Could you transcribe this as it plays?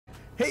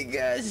Hey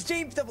guys, it's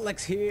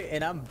JMPDoubleX here,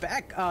 and I'm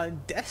back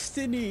on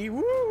Destiny.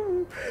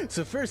 Woo!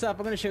 So first off,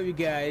 I'm going to show you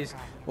guys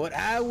what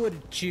I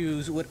would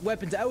choose, what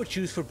weapons I would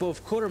choose for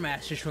both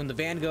Quartermasters from the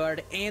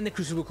Vanguard and the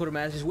Crucible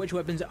Quartermasters, which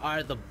weapons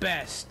are the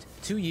best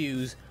to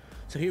use.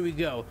 So here we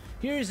go.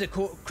 Here's the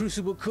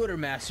Crucible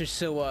Quartermaster.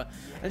 So I'm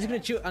just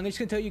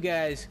gonna tell you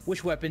guys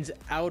which weapons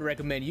I would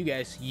recommend you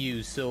guys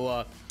use.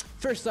 So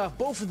first off,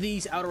 both of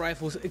these auto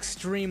rifles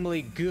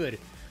extremely good.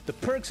 The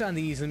perks on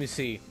these, let me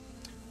see.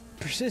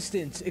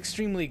 Persistence,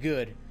 extremely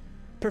good.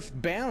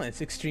 Perfect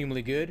balance,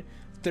 extremely good.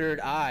 Third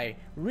eye,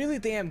 really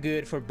damn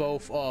good for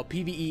both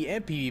PvE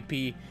and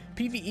PvP.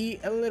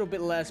 PvE a little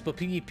bit less, but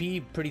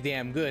PvP pretty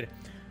damn good.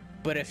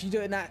 But if you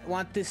do not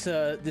want this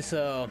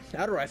auto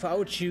rifle, I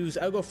would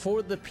go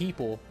for the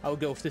people. I would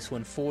go with this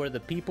one, for the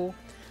people.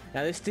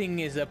 Now this thing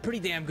is pretty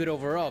damn good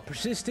overall.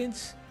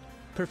 Persistence,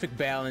 perfect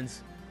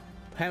balance,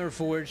 hammer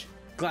forge,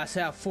 glass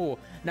half full.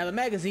 Now the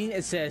magazine,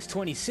 it says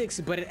 26,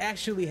 but it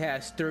actually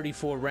has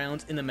 34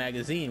 rounds in the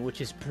magazine, which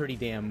is pretty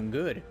damn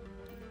good.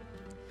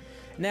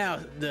 Now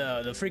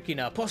the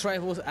freaking pulse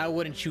rifles, I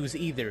wouldn't choose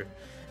either.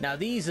 Now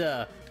these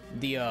the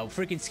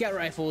freaking scout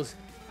rifles,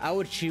 I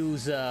would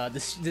choose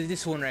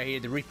this one right here,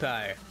 the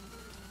Reaper.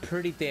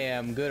 Pretty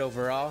damn good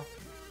overall.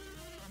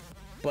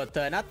 But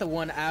not the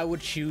one I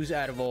would choose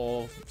out of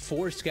all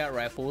 4 scout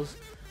rifles.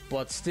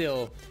 But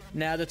still,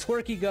 now the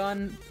twerky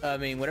gun, I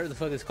mean, whatever the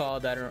fuck it's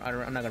called,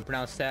 I'm not gonna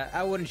pronounce that.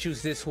 I wouldn't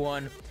choose this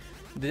one.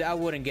 I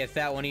wouldn't get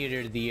that one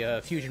either,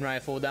 the fusion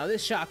rifle. Now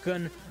this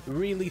shotgun,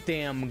 really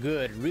damn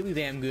good, really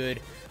damn good.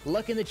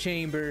 Luck in the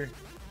chamber,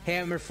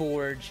 hammer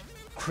forge,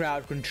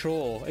 crowd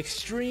control,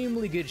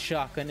 extremely good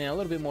shotgun, and a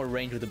little bit more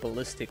range with the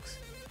ballistics.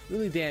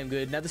 Really damn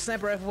good. Now the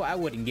sniper rifle, I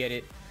wouldn't get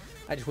it.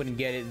 I just wouldn't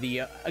get it.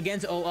 The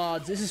against all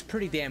odds, this is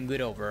pretty damn good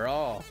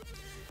overall.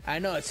 I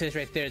know it says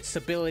right there, it's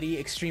stability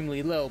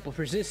extremely low, but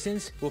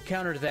persistence will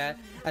counter that,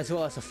 as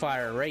well as the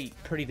fire rate,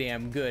 pretty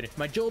damn good.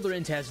 My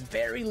Jolderant has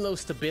very low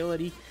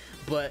stability,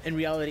 but in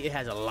reality it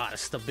has a lot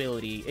of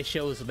stability. It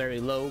shows very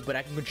low, but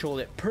I can control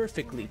it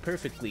perfectly.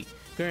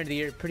 Current of the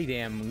year, pretty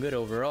damn good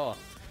overall.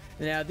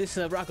 Now this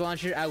rocket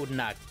launcher, I would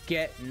not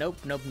get. Nope.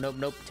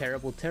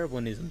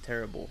 Terribleism,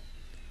 terrible.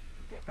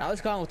 Now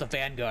let's go on with the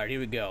Vanguard. Here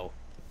we go.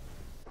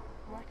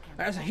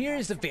 Alright, so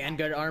here's the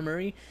Vanguard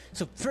armory.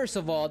 So first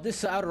of all,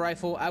 this auto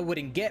rifle I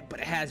wouldn't get, but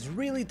it has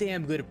really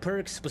damn good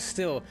perks. But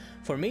still,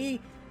 for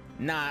me,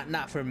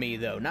 not for me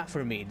though. Not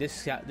for me.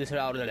 This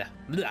auto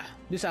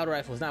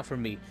rifle is not for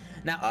me.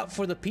 Now up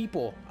for the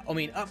people. I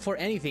mean, up for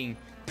anything.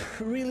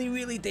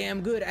 Really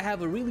damn good. I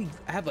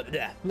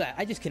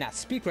just cannot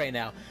speak right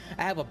now.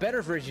 I have a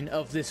better version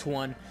of this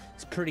one.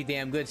 It's pretty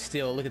damn good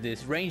still. Look at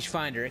this.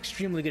 Rangefinder,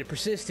 extremely good.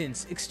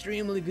 Persistence,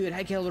 extremely good.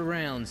 High caliber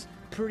rounds,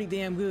 pretty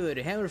damn good.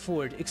 Hammer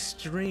forge,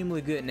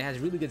 extremely good, and it has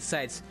really good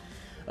sights.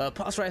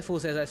 Pulse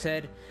rifles, as I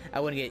said,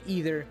 I wouldn't get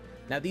either.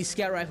 Now these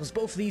scout rifles,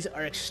 both of these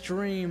are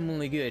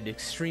extremely good.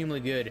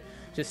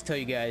 Just to tell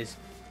you guys,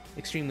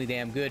 extremely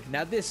damn good.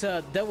 Now this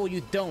double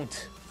you don't.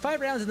 5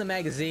 rounds in the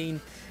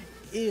magazine.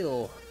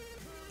 Ill.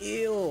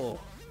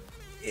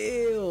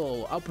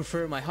 I'll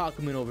prefer my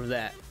Hawkmoon over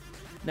that.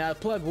 Now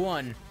plug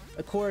 1,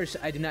 of course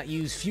I do not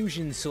use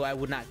fusions, so I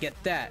would not get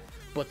that.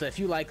 But if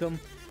you like them,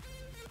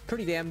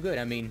 pretty damn good.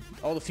 I mean,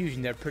 all the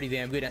fusions are pretty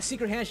damn good. Now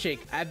secret handshake,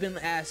 I've been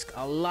asked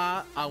a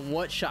lot on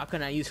what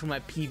shotgun I use for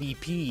my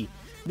PvP.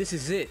 This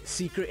is it,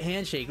 secret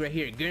handshake right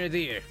here.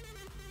 Grenadier,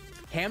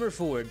 hammer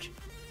forge,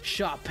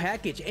 shot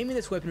package. Aiming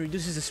this weapon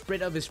reduces the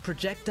spread of his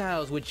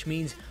projectiles, which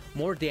means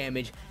more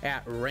damage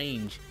at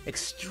range.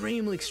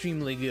 Extremely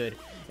good.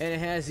 And it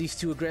has these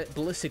 2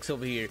 ballistics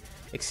over here.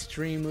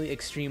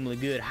 Extremely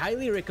good.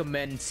 Highly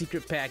recommend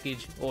secret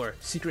package or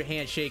secret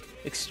handshake.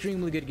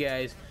 Extremely good,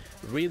 guys.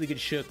 Really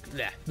good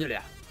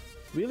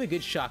really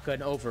good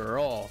shotgun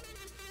overall.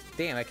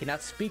 Damn, I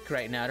cannot speak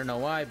right now. I don't know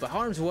why, but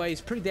harm's way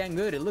is pretty damn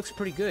good. It looks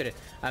pretty good.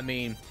 I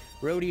mean,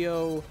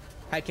 rodeo,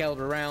 high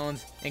caliber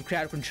rounds, and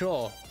crowd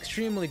control,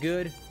 extremely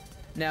good.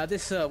 Now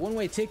this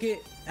one-way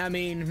ticket, I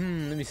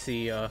mean, let me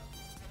see,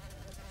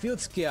 field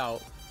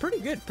scout, pretty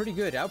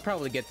good. I'll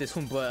probably get this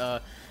one,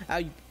 but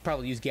I'll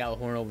probably use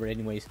Gallahorn over it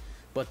anyways.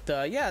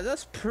 But yeah,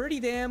 that's pretty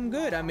damn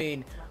good. I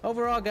mean,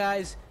 overall,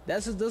 guys,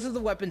 those are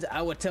the weapons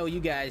I would tell you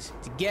guys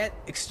to get.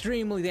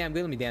 Extremely damn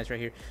good. Let me dance right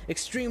here.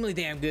 Extremely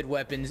damn good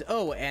weapons.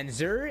 Oh, and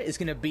Zur is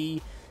gonna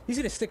be. He's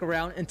gonna stick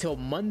around until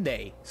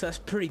Monday, so that's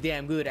pretty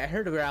damn good. I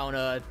heard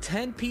around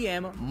 10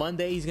 p.m.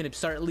 Monday he's gonna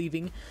start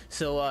leaving,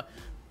 so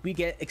we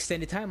get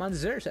extended time on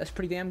Zur, so that's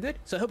pretty damn good.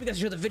 So I hope you guys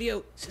enjoyed the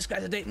video.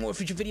 Subscribe to date more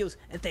future videos,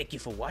 and thank you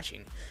for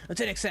watching.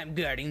 Until next time,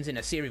 Guardians, and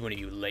I'll see every one of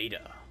you later.